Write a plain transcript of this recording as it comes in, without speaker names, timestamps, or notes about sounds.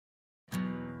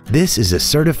This is a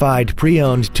certified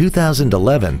pre-owned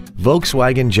 2011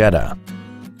 Volkswagen Jetta.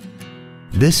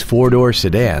 This four-door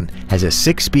sedan has a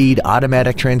 6-speed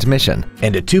automatic transmission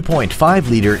and a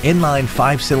 2.5-liter inline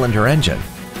 5-cylinder engine.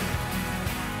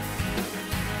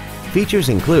 Features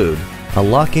include a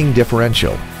locking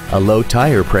differential, a low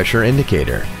tire pressure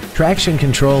indicator, traction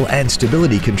control and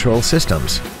stability control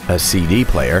systems, a CD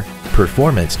player,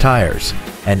 performance tires,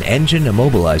 an engine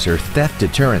immobilizer theft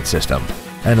deterrent system,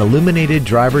 an illuminated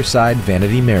driver's side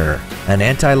vanity mirror, an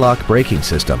anti-lock braking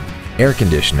system, air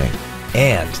conditioning,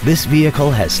 and this vehicle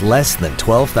has less than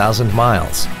 12,000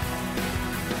 miles.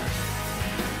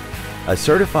 A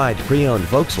certified pre-owned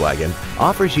Volkswagen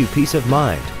offers you peace of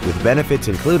mind with benefits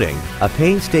including a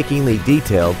painstakingly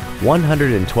detailed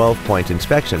 112-point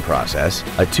inspection process,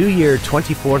 a 2-year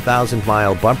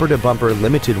 24,000-mile bumper-to-bumper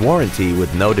limited warranty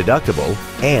with no deductible,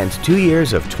 and 2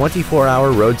 years of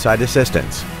 24-hour roadside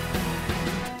assistance.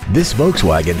 This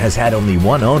Volkswagen has had only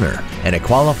one owner and it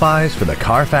qualifies for the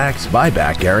Carfax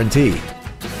buyback guarantee.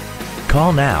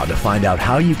 Call now to find out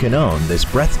how you can own this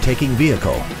breathtaking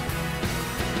vehicle.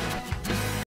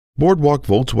 Boardwalk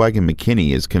Volkswagen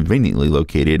McKinney is conveniently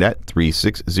located at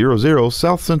 3600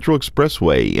 South Central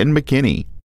Expressway in McKinney.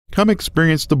 Come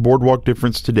experience the Boardwalk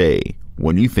difference today.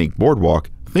 When you think Boardwalk,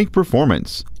 think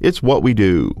performance. It's what we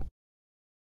do.